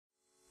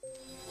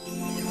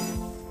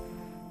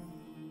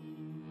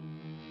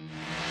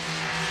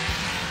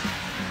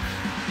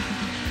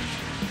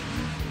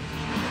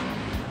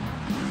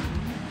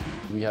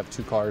we have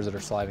two cars that are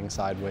sliding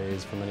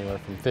sideways from anywhere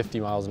from 50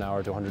 miles an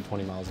hour to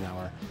 120 miles an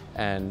hour.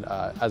 And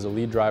as a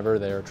lead driver,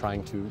 they are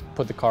trying to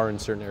put the car in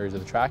certain areas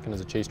of the track, and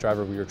as a chase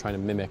driver, we are trying to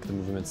mimic the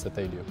movements that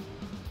they do.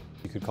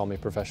 You could call me a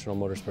professional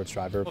motorsports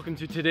driver. Welcome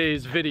to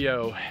today's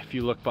video. If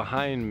you look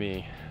behind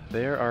me,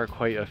 there are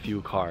quite a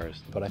few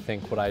cars. But I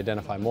think what I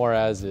identify more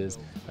as is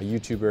a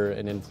YouTuber,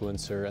 an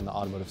influencer in the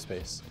automotive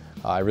space.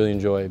 I really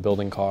enjoy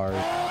building cars,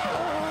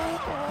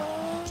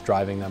 just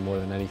driving them more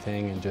than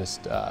anything, and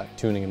just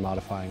tuning and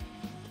modifying.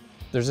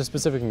 There's a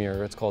specific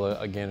mirror, it's called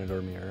a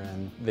Ganador mirror,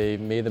 and they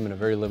made them in a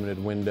very limited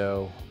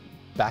window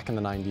back in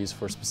the 90s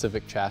for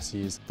specific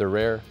chassis. They're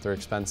rare, they're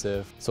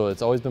expensive, so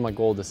it's always been my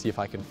goal to see if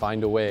I can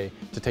find a way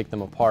to take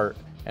them apart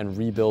and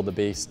rebuild the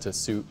base to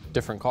suit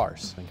different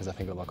cars, because I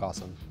think it would look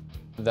awesome.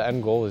 The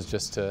end goal is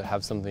just to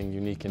have something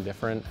unique and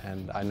different,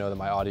 and I know that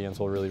my audience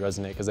will really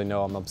resonate because they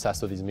know I'm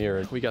obsessed with these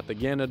mirrors. We got the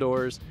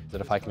Ganadors. That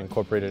if I can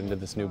incorporate it into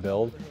this new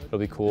build, it'll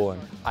be cool.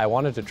 And I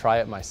wanted to try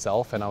it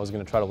myself, and I was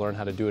going to try to learn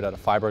how to do it out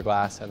of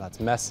fiberglass, and that's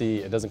messy,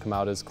 it doesn't come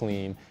out as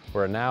clean.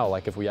 Where now,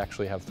 like if we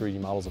actually have 3D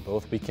models of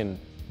both, we can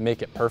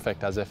make it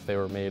perfect as if they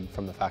were made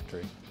from the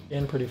factory.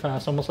 And pretty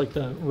fast, almost like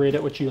the rate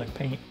at which you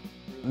paint.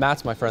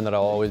 Matt's my friend that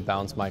I'll always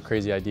bounce my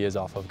crazy ideas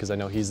off of because I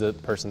know he's the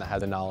person that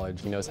has the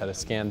knowledge. He knows how to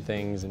scan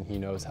things and he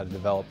knows how to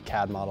develop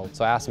CAD models.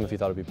 So I asked him if he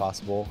thought it'd be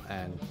possible,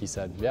 and he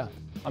said, yeah.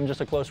 I'm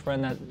just a close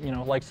friend that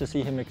likes to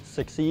see him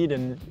succeed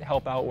and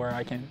help out where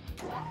I can.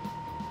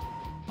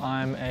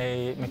 I'm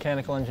a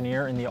mechanical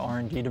engineer in the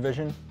R&D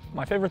division.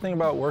 My favorite thing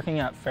about working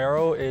at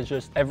FARO is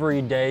just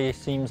every day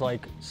seems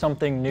like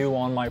something new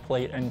on my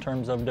plate in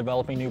terms of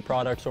developing new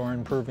products or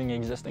improving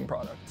existing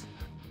products.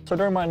 So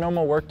during my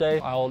normal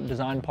workday, I'll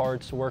design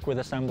parts, work with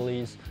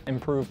assemblies,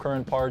 improve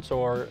current parts,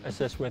 or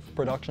assist with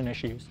production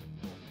issues.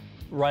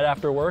 Right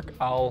after work,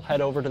 I'll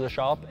head over to the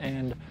shop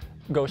and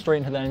go straight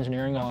into the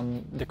engineering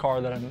on the car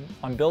that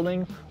I'm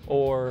building,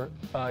 or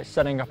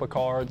setting up a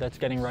car that's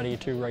getting ready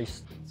to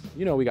race.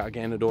 You know, we got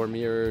Ganador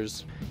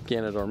mirrors,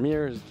 Ganador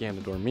mirrors,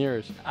 Ganador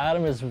mirrors.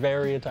 Adam is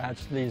very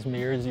attached to these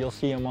mirrors. You'll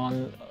see him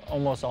on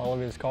almost all of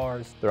his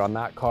cars. They're on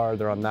that car,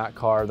 they're on that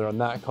car, they're on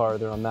that car,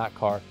 they're on that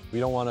car. We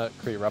don't want to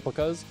create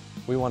replicas.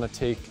 We want to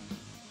take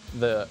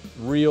the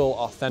real,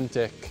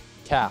 authentic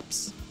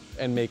caps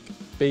and make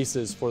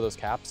bases for those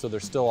caps so they're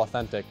still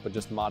authentic but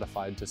just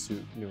modified to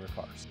suit newer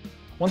cars.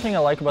 One thing I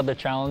like about the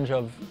challenge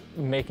of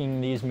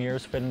making these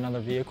mirrors fit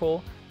another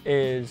vehicle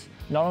is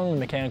not only the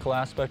mechanical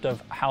aspect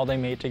of how they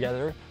mate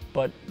together,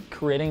 but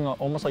creating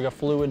almost like a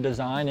fluid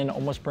design and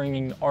almost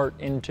bringing art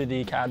into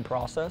the CAD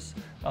process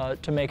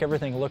to make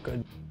everything look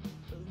good.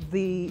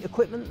 The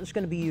equipment that's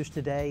going to be used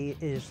today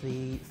is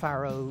the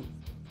FARO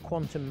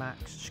Quantum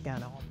Max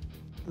ScanArm.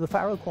 The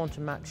FARO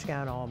Quantum Max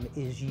ScanArm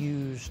is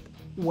used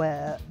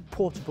where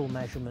portable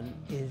measurement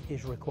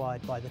is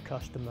required by the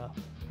customer.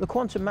 The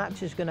Quantum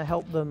Max is going to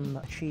help them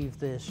achieve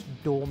this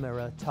door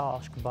mirror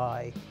task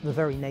by the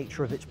very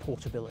nature of its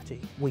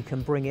portability. We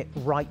can bring it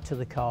right to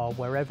the car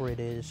wherever it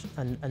is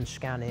and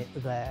scan it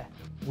there.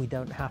 We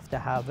don't have to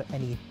have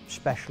any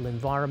special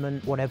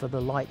environment. Whatever the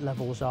light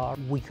levels are,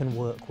 we can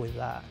work with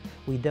that.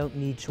 We don't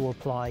need to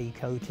apply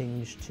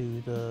coatings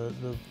to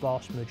the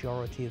vast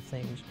majority of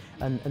things.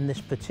 And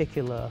this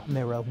particular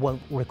mirror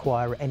won't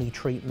require any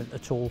treatment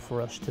at all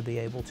for us to be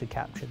able to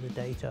capture the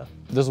data.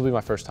 This will be my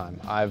first time.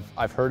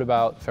 I've heard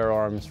about FARO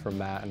arms from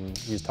Matt, and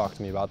he's talked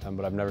to me about them,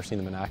 but I've never seen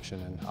them in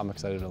action, and I'm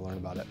excited to learn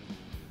about it.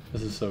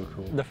 This is so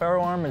cool. The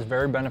FARO arm is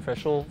very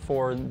beneficial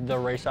for the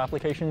race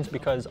applications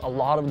because a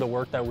lot of the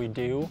work that we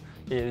do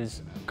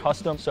is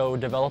custom. So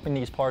developing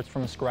these parts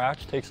from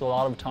scratch takes a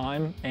lot of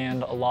time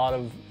and a lot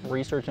of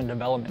research and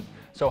development.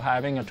 So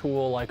having a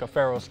tool like a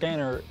FARO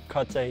scanner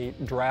cuts a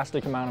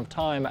drastic amount of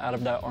time out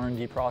of that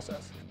R&D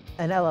process.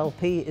 An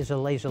LLP is a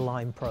laser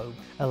line probe.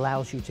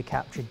 Allows you to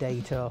capture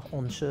data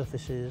on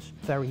surfaces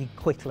very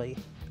quickly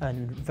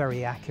and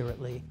very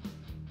accurately.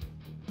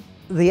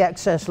 The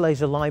XS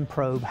laser line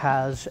probe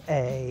has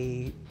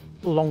a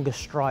longer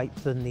stripe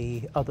than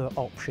the other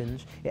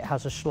options. It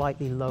has a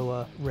slightly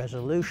lower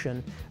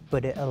resolution,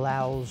 but it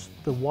allows,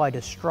 the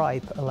wider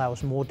stripe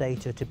allows more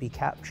data to be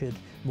captured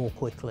more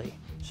quickly.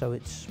 So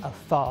it's a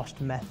fast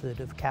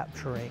method of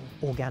capturing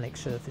organic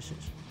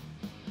surfaces.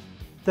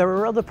 There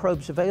are other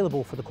probes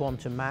available for the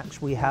Quantum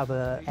Max. We have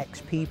a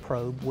XP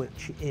probe,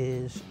 which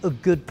is a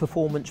good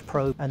performance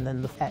probe, and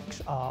then the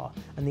XR.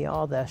 And the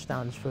R there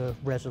stands for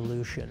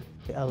resolution.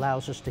 It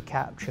allows us to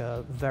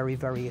capture very,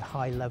 very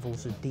high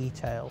levels of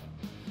detail.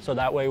 So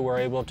that way we're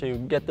able to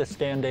get the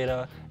scan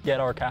data, get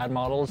our CAD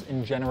models,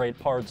 and generate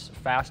parts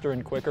faster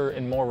and quicker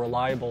and more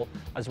reliable,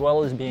 as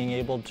well as being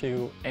able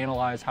to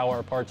analyze how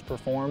our parts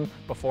perform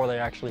before they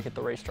actually hit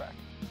the racetrack.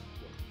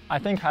 I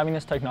think having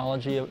this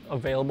technology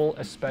available,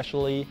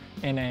 especially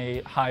in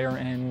a higher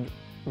end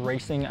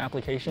racing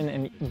application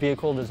and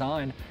vehicle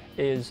design,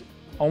 is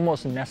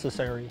almost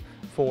necessary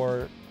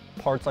for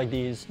parts like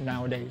these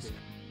nowadays.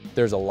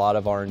 There's a lot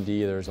of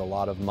R&D, there's a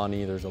lot of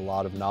money, there's a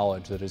lot of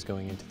knowledge that is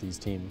going into these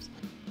teams.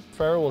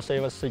 FARO will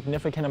save us a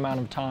significant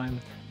amount of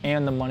time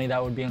and the money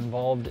that would be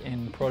involved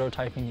in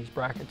prototyping these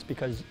brackets,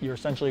 because you're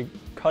essentially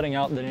cutting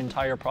out the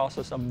entire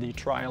process of the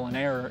trial and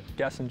error,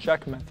 guess and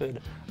check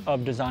method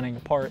of designing a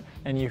part,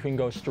 and you can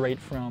go straight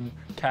from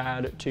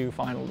CAD to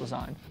final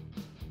design.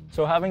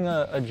 So having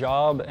a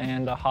job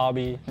and a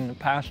hobby and a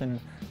passion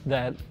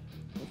that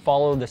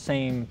follow the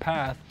same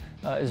path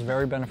is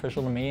very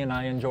beneficial to me, and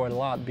I enjoy it a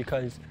lot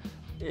because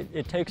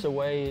it takes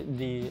away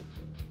the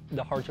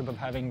hardship of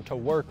having to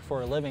work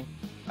for a living.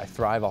 I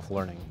thrive off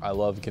learning. I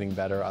love getting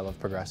better, I love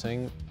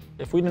progressing.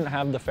 If we didn't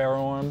have the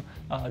FARO arm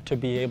to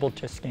be able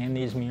to scan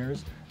these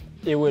mirrors,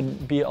 it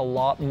would be a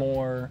lot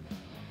more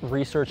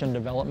research and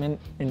development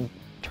in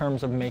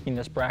terms of making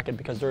this bracket,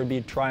 because there would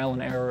be trial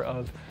and error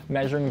of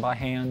measuring by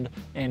hand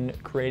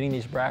and creating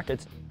these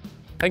brackets.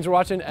 Thanks for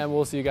watching, and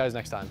we'll see you guys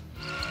next time.